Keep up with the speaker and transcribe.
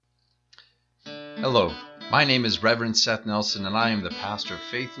Hello, my name is Reverend Seth Nelson, and I am the pastor of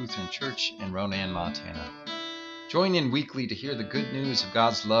Faith Lutheran Church in Ronan, Montana. Join in weekly to hear the good news of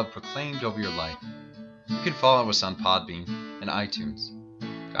God's love proclaimed over your life. You can follow us on Podbean and iTunes.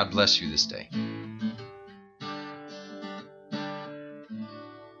 God bless you this day.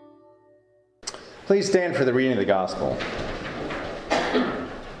 Please stand for the reading of the Gospel.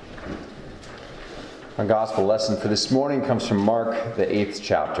 Our Gospel lesson for this morning comes from Mark, the 8th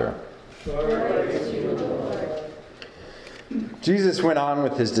chapter. Jesus went on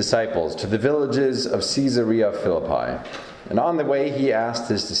with his disciples to the villages of Caesarea Philippi, and on the way he asked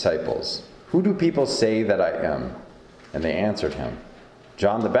his disciples, "Who do people say that I am?" And they answered him,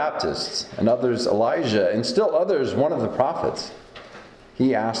 "John the Baptist, and others Elijah, and still others one of the prophets."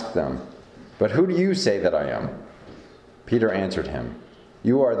 He asked them, "But who do you say that I am?" Peter answered him,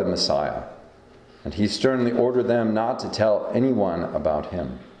 "You are the Messiah." And he sternly ordered them not to tell anyone about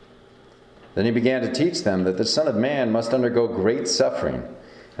him. Then he began to teach them that the Son of Man must undergo great suffering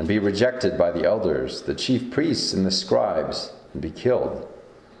and be rejected by the elders, the chief priests, and the scribes, and be killed,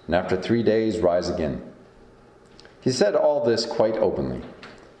 and after 3 days rise again. He said all this quite openly,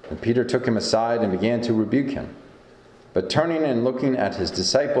 and Peter took him aside and began to rebuke him. But turning and looking at his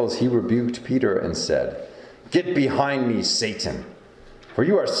disciples, he rebuked Peter and said, "Get behind me, Satan, for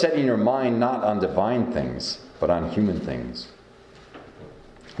you are setting your mind not on divine things, but on human things."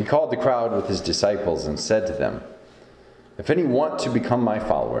 He called the crowd with his disciples and said to them, "If any want to become my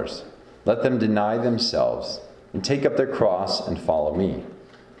followers, let them deny themselves and take up their cross and follow me.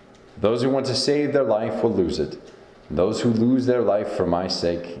 Those who want to save their life will lose it, and those who lose their life for my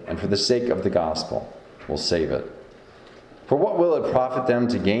sake and for the sake of the gospel will save it. For what will it profit them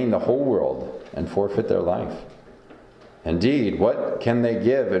to gain the whole world and forfeit their life? Indeed, what can they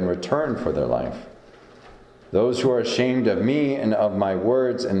give in return for their life? Those who are ashamed of me and of my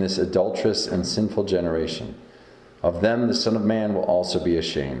words in this adulterous and sinful generation, of them the Son of Man will also be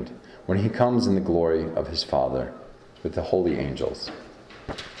ashamed when he comes in the glory of his Father with the holy angels."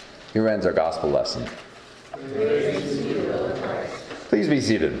 Here ends our gospel lesson. Please be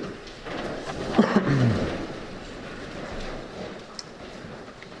seated.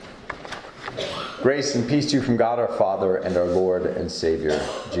 Grace and peace to you from God our Father and our Lord and Savior,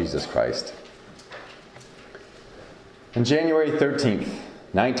 Jesus Christ. On January 13th,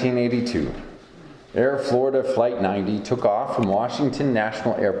 1982, Air Florida Flight 90 took off from Washington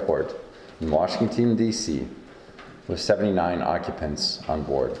National Airport in Washington, D.C., with 79 occupants on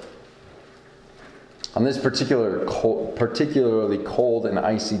board. On this particularly cold and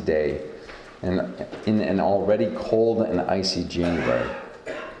icy day, and in an already cold and icy January,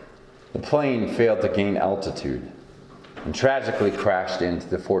 the plane failed to gain altitude and tragically crashed into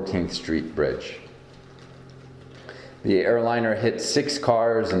the 14th Street Bridge. The airliner hit 6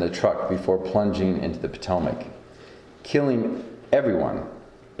 cars and a truck before plunging into the Potomac, killing everyone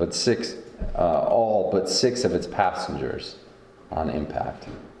all but six of its passengers on impact.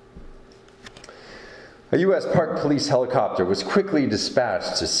 A U.S. Park Police helicopter was quickly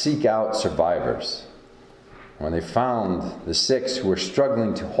dispatched to seek out survivors. When they found the 6 who were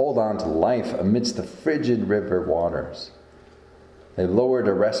struggling to hold on to life amidst the frigid river waters, they lowered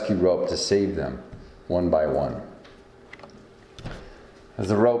a rescue rope to save them one by one. As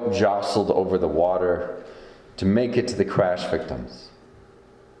the rope jostled over the water to make it to the crash victims,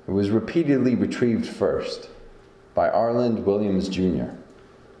 it was repeatedly retrieved first by Arland Williams Jr.,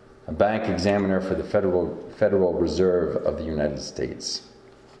 a bank examiner for the Federal Reserve of the United States.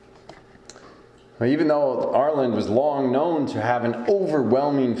 Even though Arland was long known to have an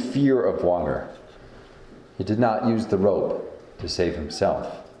overwhelming fear of water, he did not use the rope to save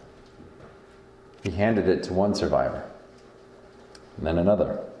himself. He handed it to one survivor, and then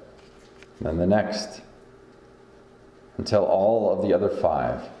another, and then the next, until all of the other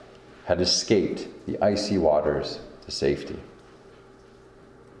 5 had escaped the icy waters to safety.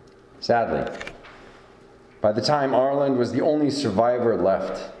 Sadly, by the time Arland was the only survivor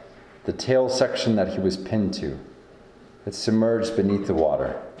left, the tail section that he was pinned to had submerged beneath the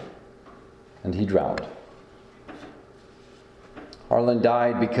water, and he drowned. Arland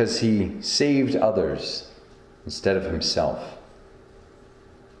died because he saved others instead of himself.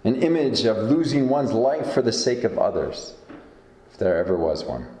 An image of losing one's life for the sake of others, if there ever was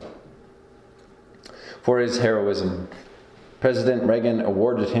one. For his heroism, President Reagan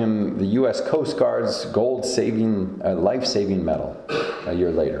awarded him the U.S. Coast Guard's Gold Life-Saving Medal a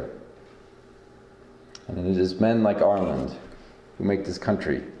year later. And it is men like Arland who make this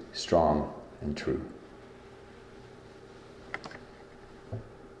country strong and true.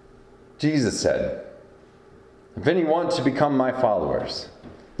 Jesus said, "If any want to become my followers,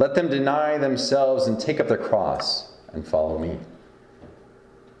 Let them deny themselves and take up their cross and follow me.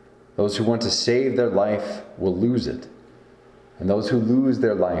 Those who want to save their life will lose it, and those who lose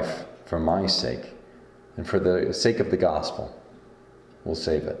their life for my sake and for the sake of the gospel will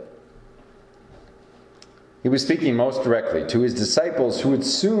save it. He was speaking most directly to his disciples who would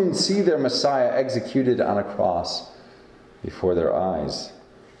soon see their Messiah executed on a cross before their eyes,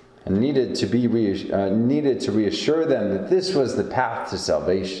 and needed to reassure them that this was the path to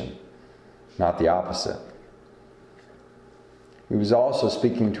salvation, not the opposite. He was also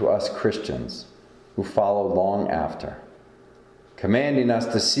speaking to us Christians who follow long after, commanding us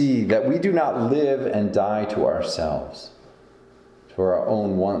to see that we do not live and die to ourselves, to our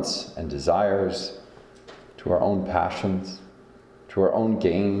own wants and desires, to our own passions, to our own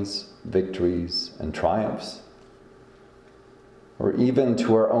gains, victories, and triumphs, or even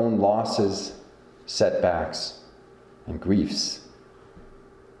to our own losses, setbacks, and griefs.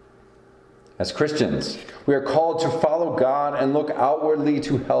 As Christians, we are called to follow God and look outwardly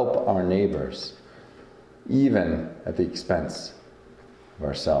to help our neighbors, even at the expense of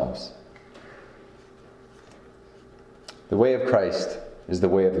ourselves. The way of Christ is the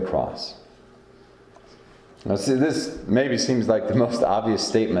way of the cross. Now, see, this maybe seems like the most obvious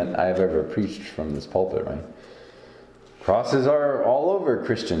statement I have ever preached from this pulpit, right? Crosses are all over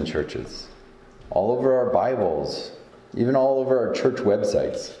Christian churches, all over our Bibles, even all over our church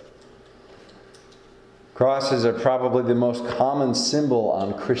websites. Crosses are probably the most common symbol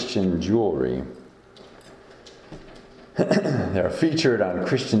on Christian jewelry. They are featured on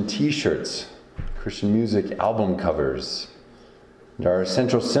Christian t-shirts, Christian music album covers. They are a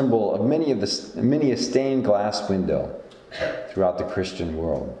central symbol of many a stained glass window throughout the Christian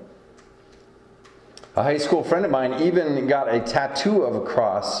world. A high school friend of mine even got a tattoo of a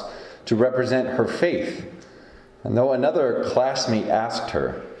cross to represent her faith. And though another classmate asked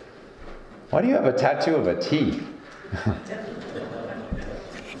her, "Why do you have a tattoo of a T?"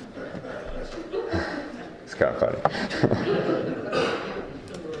 It's kind of funny.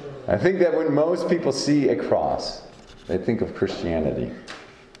 I think that when most people see a cross, they think of Christianity.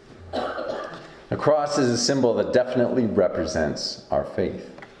 A cross is a symbol that definitely represents our faith.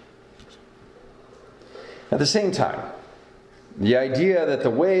 At the same time, the idea that the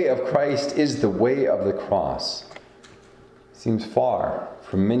way of Christ is the way of the cross seems far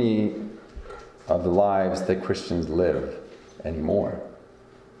from many of the lives that Christians live anymore.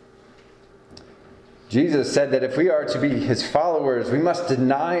 Jesus said that if we are to be his followers, we must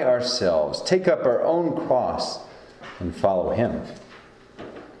deny ourselves, take up our own cross, and follow him.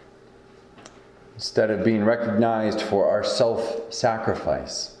 Instead of being recognized for our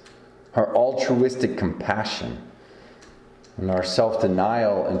self-sacrifice, our altruistic compassion, and our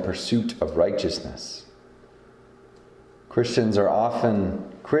self-denial and pursuit of righteousness, Christians are often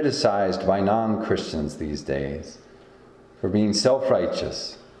criticized by non-Christians these days for being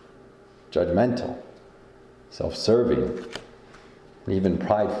self-righteous, judgmental, self-serving, and even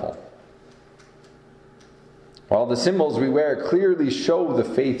prideful. While the symbols we wear clearly show the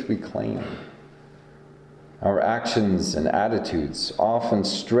faith we claim, our actions and attitudes often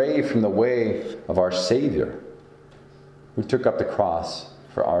stray from the way of our Savior, who took up the cross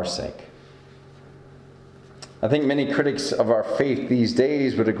for our sake. I think many critics of our faith these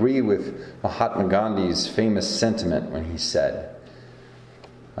days would agree with Mahatma Gandhi's famous sentiment when he said,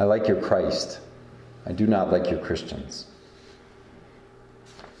 "I like your Christ. I do not like your Christians."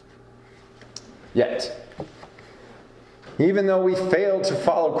 Yet, even though we fail to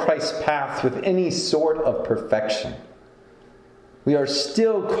follow Christ's path with any sort of perfection, we are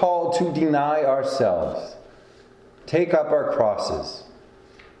still called to deny ourselves, take up our crosses,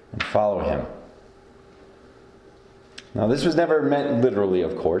 and follow him. Now, this was never meant literally,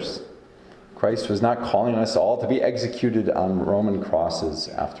 of course. Christ was not calling us all to be executed on Roman crosses,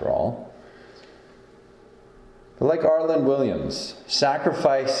 after all. But like Arlen Williams,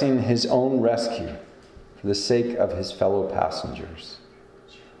 sacrificing his own rescue for the sake of his fellow passengers.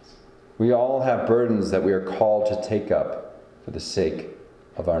 We all have burdens that we are called to take up for the sake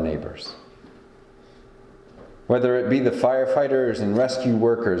of our neighbors. Whether it be the firefighters and rescue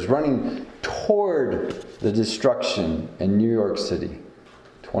workers running toward the destruction in New York City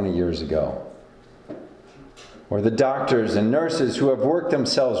 20 years ago, or the doctors and nurses who have worked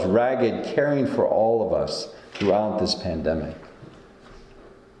themselves ragged caring for all of us throughout this pandemic,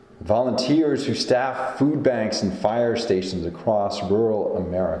 volunteers who staff food banks and fire stations across rural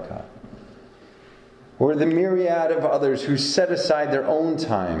America, or the myriad of others who set aside their own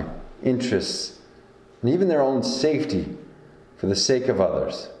time, interests, and even their own safety for the sake of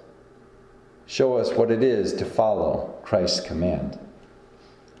others, show us what it is to follow Christ's command.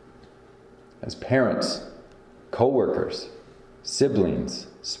 as parents, co-workers, siblings,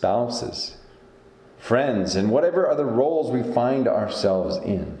 spouses, friends, and whatever other roles we find ourselves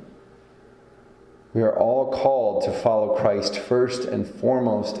in. We are all called to follow Christ first and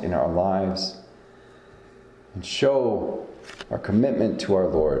foremost in our lives and show our commitment to our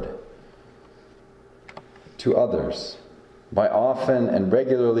Lord, to others, by often and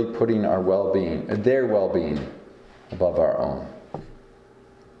regularly putting their well-being above our own.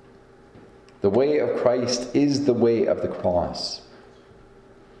 The way of Christ is the way of the cross.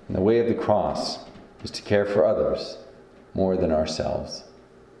 And the way of the cross is to care for others more than ourselves.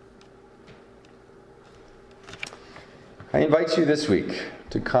 I invite you this week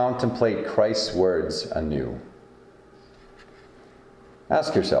to contemplate Christ's words anew.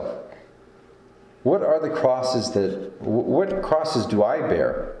 Ask yourself, what crosses do I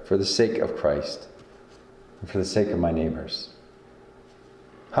bear for the sake of Christ and for the sake of my neighbors?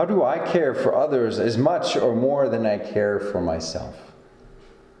 How do I care for others as much or more than I care for myself?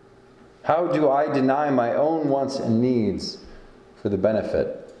 How do I deny my own wants and needs for the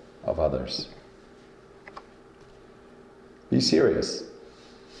benefit of others? Be serious.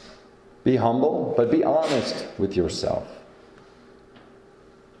 Be humble, but be honest with yourself.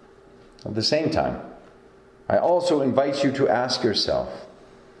 At the same time, I also invite you to ask yourself,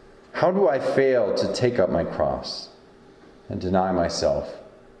 how do I fail to take up my cross and deny myself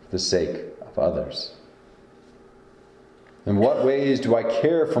for the sake of others? In what ways do I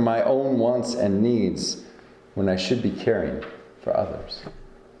care for my own wants and needs when I should be caring for others?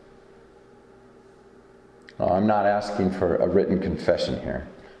 Well, I'm not asking for a written confession here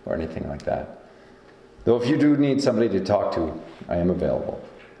or anything like that. Though if you do need somebody to talk to, I am available.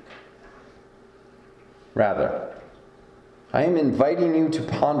 Rather, I am inviting you to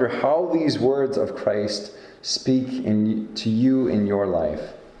ponder how these words of Christ speak to you in your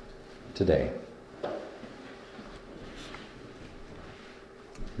life today.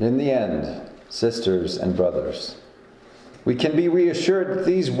 In the end, sisters and brothers, we can be reassured that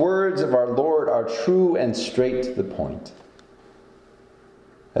these words of our Lord are true and straight to the point.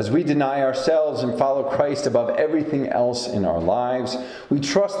 As we deny ourselves and follow Christ above everything else in our lives, we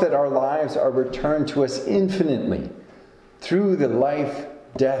trust that our lives are returned to us infinitely through the life,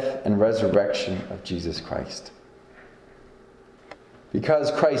 death, and resurrection of Jesus Christ.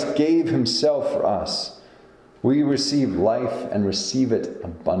 Because Christ gave himself for us, we receive life and receive it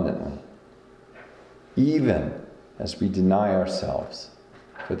abundantly, even as we deny ourselves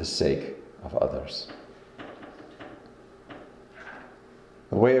for the sake of others.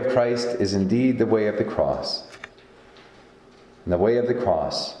 The way of Christ is indeed the way of the cross. And the way of the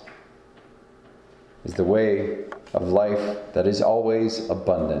cross is the way of life that is always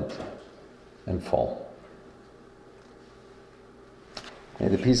abundant and full. May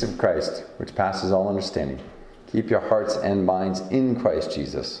the peace of Christ, which passes all understanding, keep your hearts and minds in Christ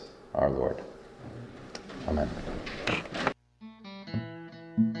Jesus, our Lord. Amen.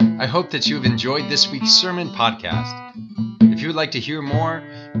 I hope that you have enjoyed this week's sermon podcast. If you would like to hear more,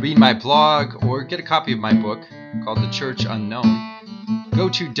 read my blog, or get a copy of my book called The Church Unknown, go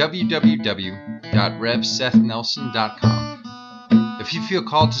to www.revsethnelson.com. If you feel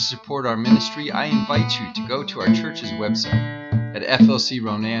called to support our ministry, I invite you to go to our church's website at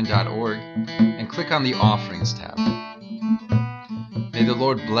flcronan.org and click on the Offerings tab. May the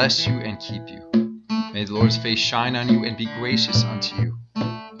Lord bless you and keep you. May the Lord's face shine on you and be gracious unto you.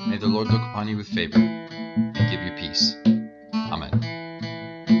 May the Lord look upon you with favor and give you peace. Amen.